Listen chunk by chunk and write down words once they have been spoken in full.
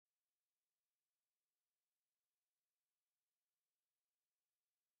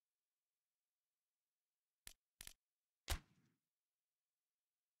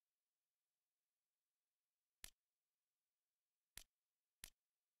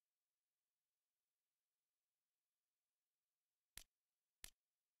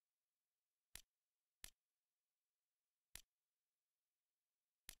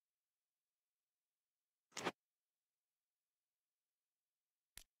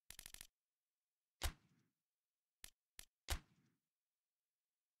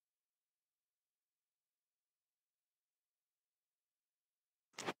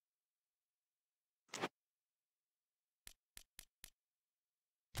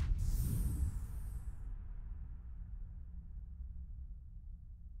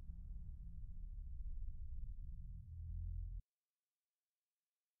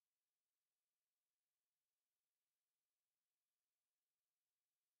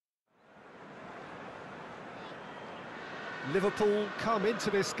Liverpool come into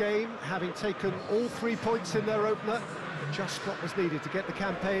this game having taken all 3 points in their opener, just what was needed to get the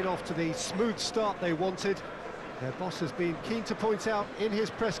campaign off to the smooth start they wanted. Their boss has been keen to point out in his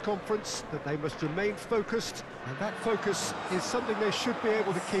press conference that they must remain focused, and that focus is something they should be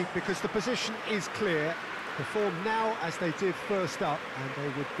able to keep because the position is clear. Perform now as they did first up, and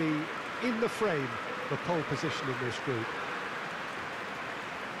they would be in the frame for pole position in this group.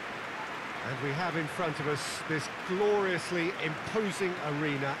 And we have in front of us this gloriously imposing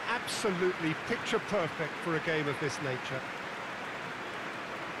arena, absolutely picture perfect for a game of this nature.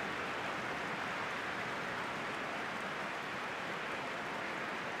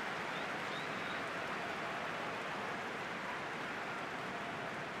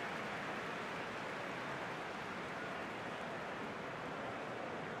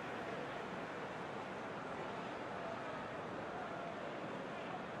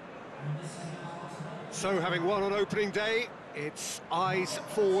 So, having won on opening day, it's eyes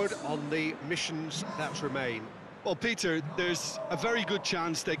forward on the missions that remain. Well, Peter, there's a very good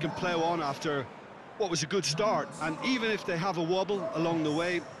chance they can plough on after what was a good start. And even if they have a wobble along the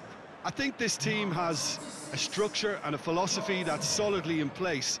way, I think this team has a structure and a philosophy that's solidly in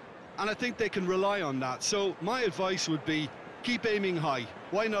place. And I think they can rely on that. So my advice would be, keep aiming high.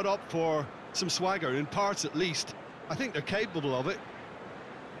 Why not opt for some swagger, in parts at least? I think they're capable of it.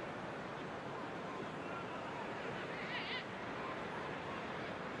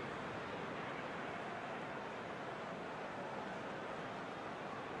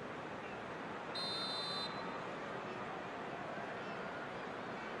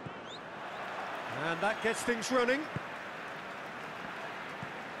 And that gets things running.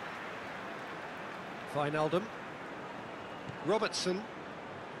 Wijnaldum. Robertson.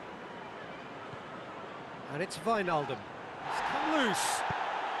 And it's Wijnaldum. It's come loose.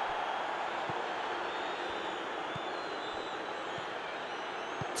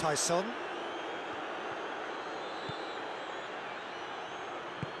 Tyson.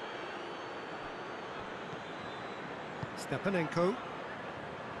 Stepanenko.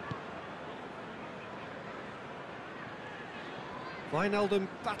 Wijnaldum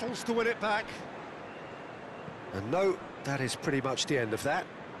battles to win it back. And no, that is pretty much the end of that.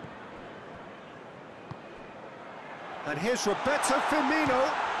 And here's Roberto Firmino.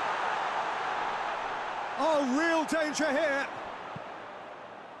 Oh, real danger here.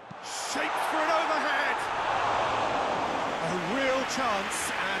 Shaped for an overhead. A real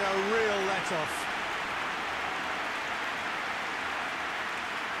chance and a real let-off.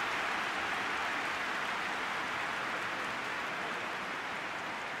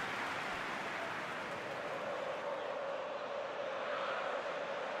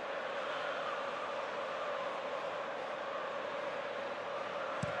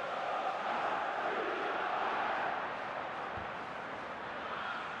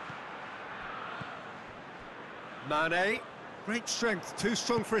 Mane, great strength, too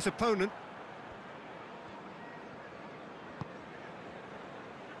strong for his opponent.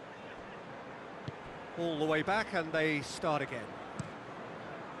 All the way back and they start again.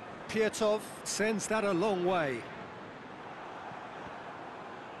 Pietov sends that a long way.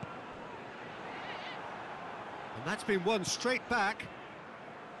 And that's been won straight back.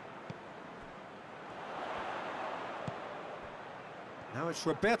 Now it's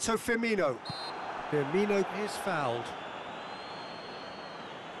Roberto Firmino. Firmino is fouled.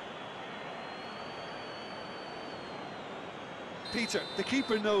 Peter, the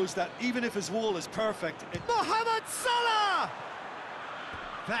keeper knows that even if his wall is perfect... Mohamed Salah!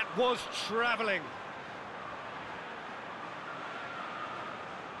 That was travelling.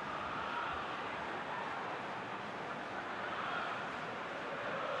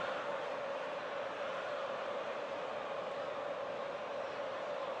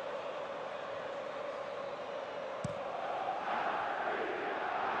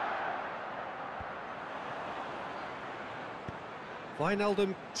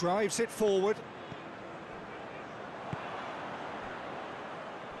 Wijnaldum drives it forward.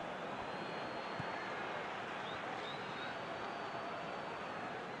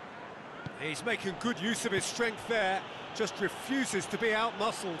 He's making good use of his strength there, just refuses to be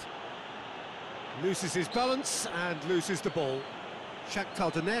out-muscled. Loses his balance and loses the ball.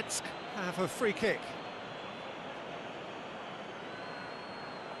 Shakhtar Donetsk have a free kick.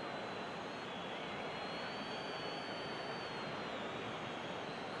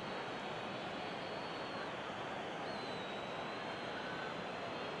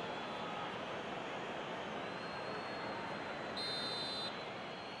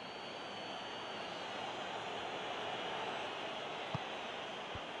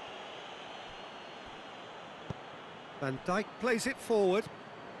 Van Dijk plays it forward.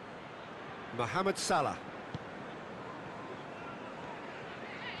 Mohamed Salah.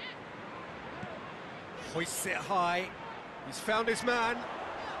 Hoists it high. He's found his man.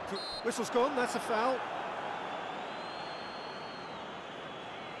 Whistle's gone, that's a foul.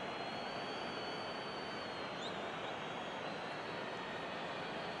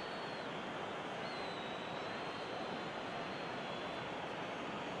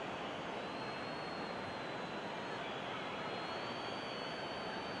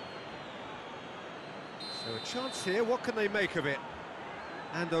 So a chance here, what can they make of it?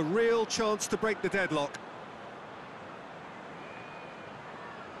 And a real chance to break the deadlock.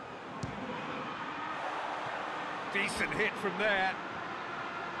 Decent hit from there.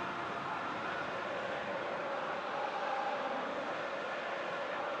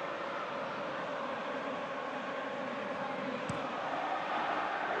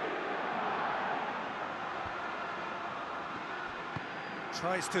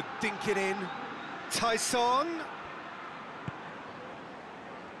 Tries to dink it in. Tyson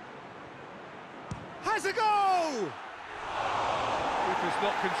has a goal! Keeper's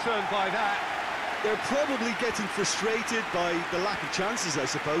not concerned by that. They're probably getting frustrated by the lack of chances, I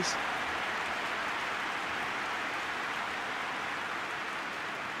suppose.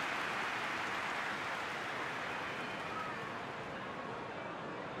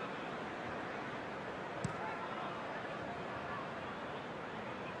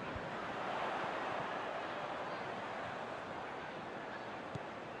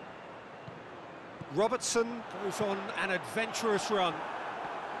 Robertson goes on an adventurous run.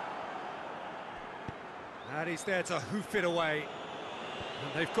 And he's there to hoof it away.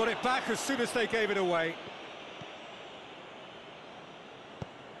 And they've got it back as soon as they gave it away.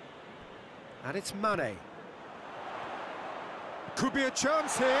 And it's Mane. Could be a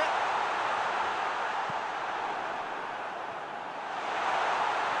chance here.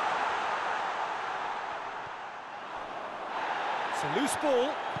 It's a loose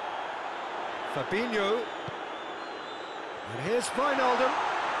ball. Fabinho. And here's Wijnaldum.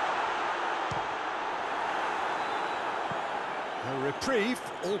 A reprieve,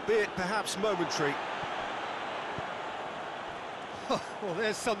 albeit perhaps momentary. Well,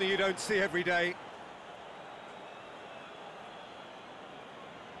 there's something you don't see every day.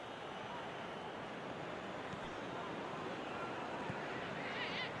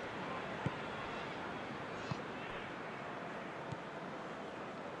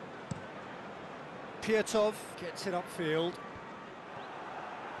 Piatov gets it upfield.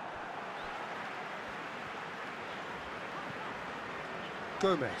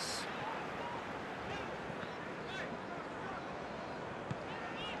 Gomez.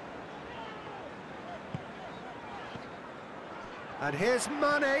 And here's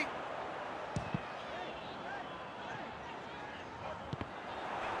Mane.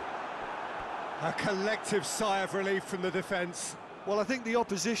 A collective sigh of relief from the defence. Well, I think the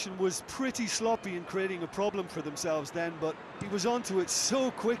opposition was pretty sloppy in creating a problem for themselves then, but he was onto it so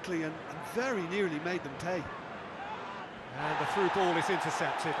quickly and very nearly made them pay. And the through ball is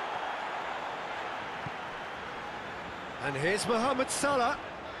intercepted. And here's Mohamed Salah.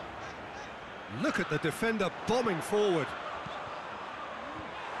 Look at the defender bombing forward.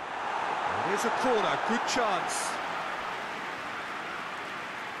 It is a corner, good chance.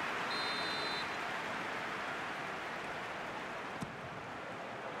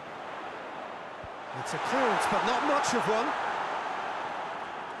 It's a clearance, but not much of one.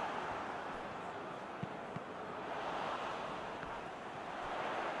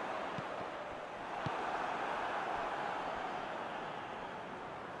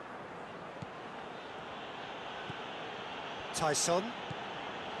 Tyson.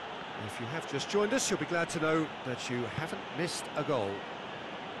 If you have just joined us, you'll be glad to know that you haven't missed a goal.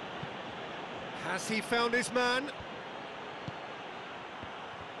 Has he found his man?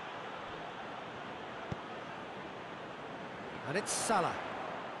 And it's Salah.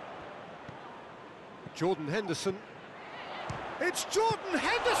 Jordan Henderson. It's Jordan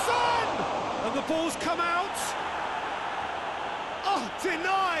Henderson! And the ball's come out. Oh,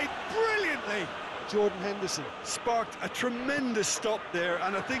 denied brilliantly. Jordan Henderson sparked a tremendous stop there,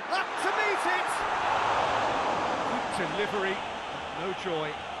 and I think up to meet it. Good delivery, no joy.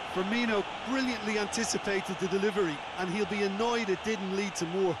 Firmino brilliantly anticipated the delivery, and he'll be annoyed it didn't lead to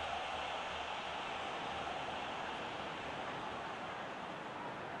more.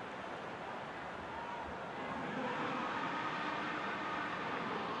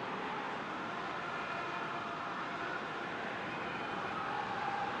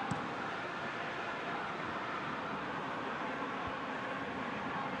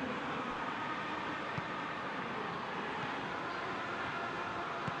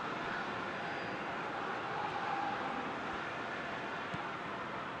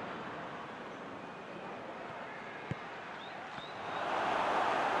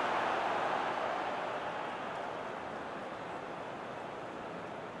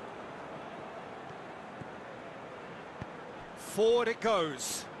 Forward it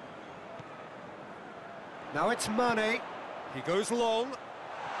goes. Now it's Mane. He goes long.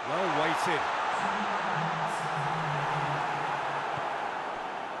 Well weighted.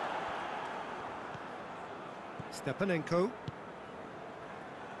 Stepanenko.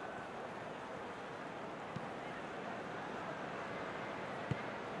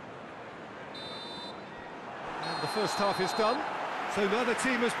 And the first half is done. So neither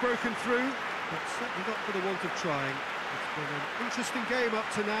team has broken through, but certainly not for the want of trying. It's been an interesting game up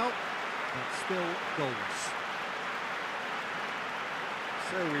to now, but still goals.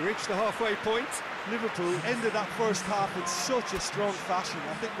 So we reach the halfway point. Liverpool ended that first half in such a strong fashion.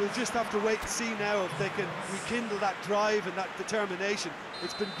 I think we'll just have to wait and see now if they can rekindle that drive and that determination.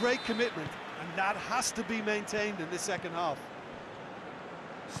 It's been great commitment, and that has to be maintained in this second half.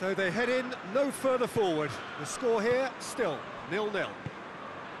 So they head in no further forward. The score here, still 0-0. And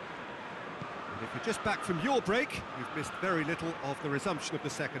if you're just back from your break, you've missed very little of the resumption of the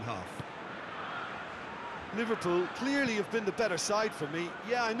second half. Liverpool clearly have been the better side for me.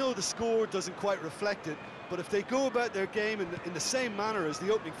 Yeah, I know the score doesn't quite reflect it, but if they go about their game in the same manner as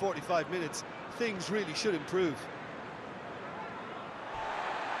the opening 45 minutes, things really should improve.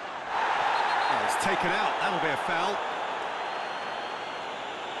 Oh, it's taken out, that'll be a foul.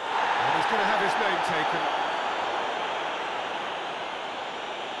 And he's going to have his name taken.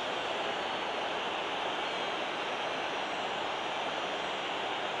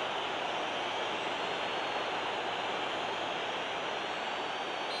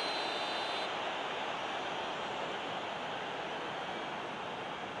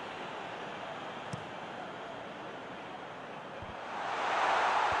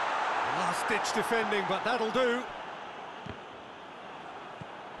 Last-ditch defending, but that'll do.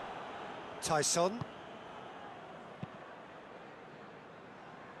 Tyson.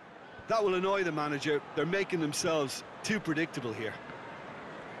 That will annoy the manager. They're making themselves too predictable here.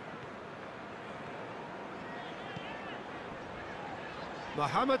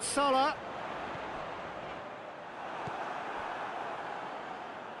 Mohamed Salah.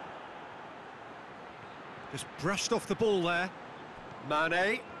 Just brushed off the ball there.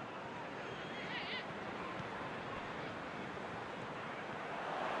 Mane.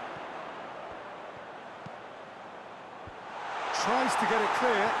 Tries to get it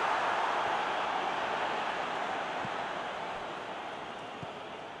clear.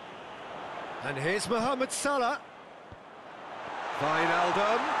 And here's Mohamed Salah.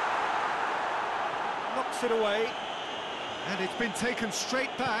 Wijnaldum. Knocks it away. And it's been taken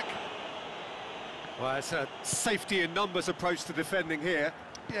straight back. Well, it's a safety in numbers approach to defending here.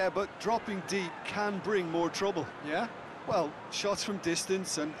 Yeah, but dropping deep can bring more trouble. Yeah? Well, shots from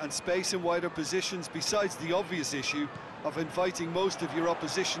distance and space in wider positions, besides the obvious issue of inviting most of your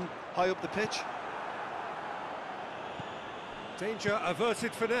opposition high up the pitch. Danger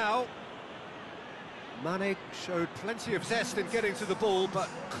averted for now. Mane showed plenty of zest in getting to the ball, but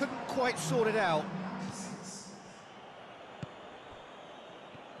couldn't quite sort it out.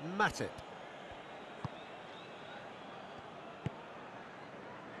 Matip.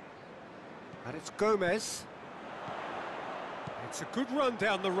 And it's Gomez. It's a good run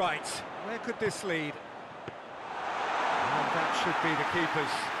down the right. Where could this lead? And that should be the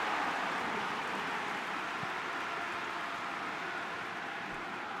keeper's.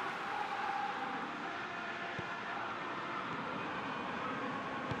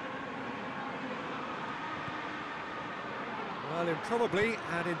 Well, in probably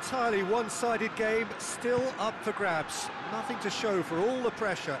an entirely one-sided game, still up for grabs. Nothing to show for all the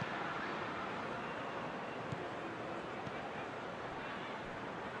pressure.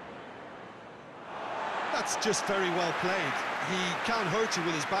 That's just very well played. He can't hurt you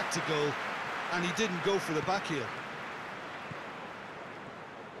with his back to goal, and he didn't go for the back heel.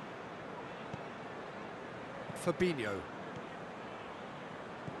 Fabinho.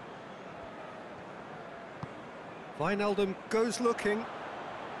 Wijnaldum goes looking.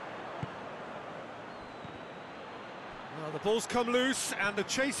 Well, the ball's come loose and the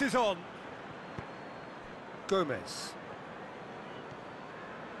chase is on. Gomez.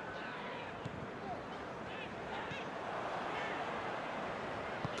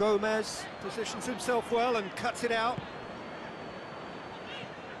 Gomez positions himself well and cuts it out.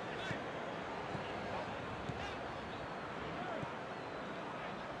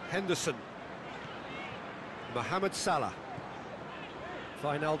 Henderson. Mohamed Salah.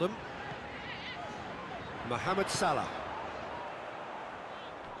 Wijnaldum. Mohamed Salah.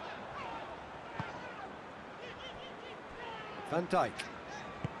 Van Dijk.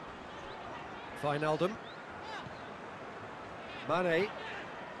 Wijnaldum. Mane.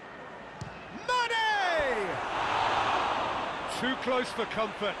 Mane! too close for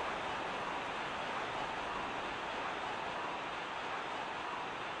comfort.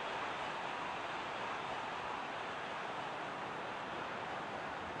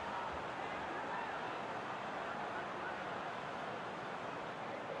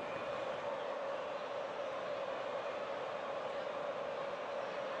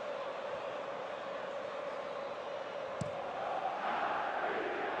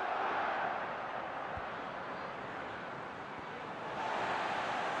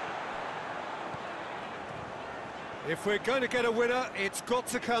 If we're going to get a winner, it's got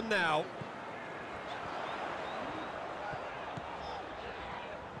to come now.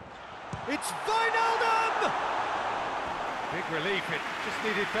 It's Wijnaldum! Big relief, it just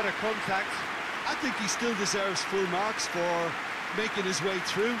needed better contact. I think he still deserves full marks for making his way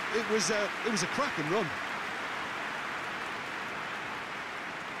through. It was a cracking run.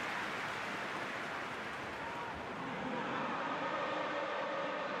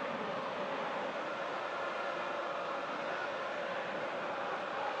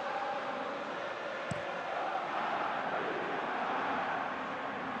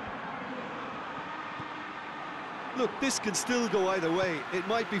 Look, this can still go either way. It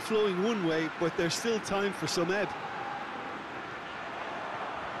might be flowing one way, but there's still time for some ebb.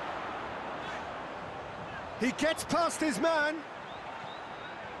 He gets past his man.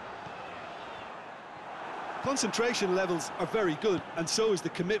 Concentration levels are very good, and so is the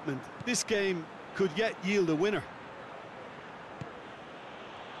commitment. This game could yet yield a winner.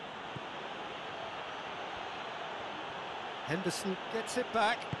 Henderson gets it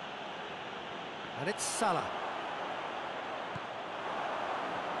back. And it's Salah.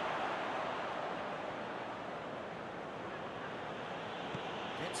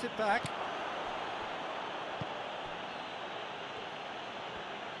 Gets it back.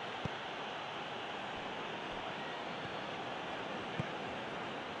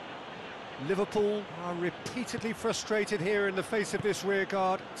 Liverpool are repeatedly frustrated here in the face of this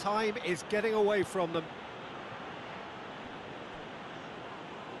rearguard. Time is getting away from them.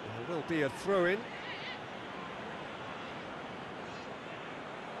 There will be a throw-in.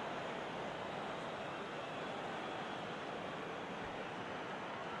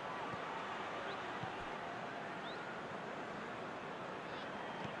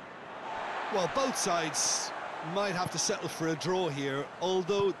 Well, both sides might have to settle for a draw here,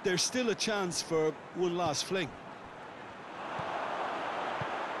 although there's still a chance for one last fling.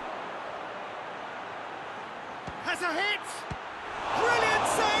 Has a hit! Brilliant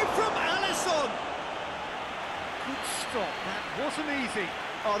save from Alisson! Good stop, that wasn't easy.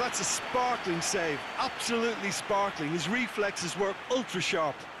 Oh, that's a sparkling save, absolutely sparkling. His reflexes were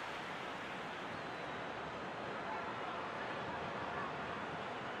ultra-sharp.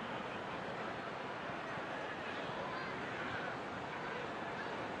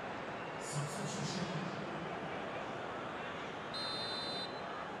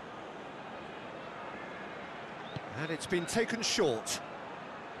 And it's been taken short.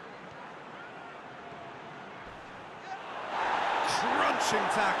 Crunching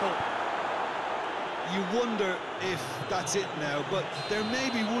tackle. You wonder if that's it now, but there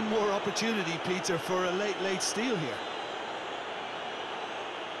may be one more opportunity, Peter, for a late steal here.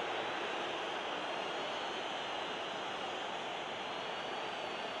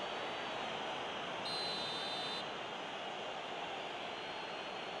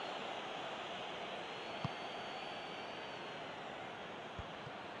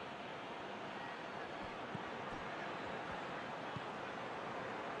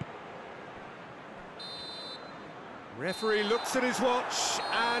 Referee looks at his watch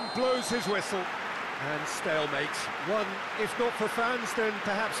and blows his whistle. And stalemate. One, if not for fans, then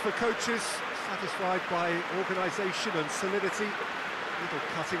perhaps for coaches, satisfied by organisation and solidity. Little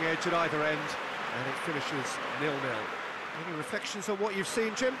cutting edge at either end, and it finishes 0-0. Any reflections on what you've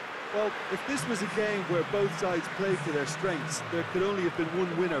seen, Jim? Well, if this was a game where both sides played to their strengths, there could only have been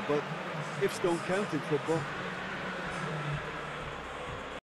one winner, but ifs don't count in football.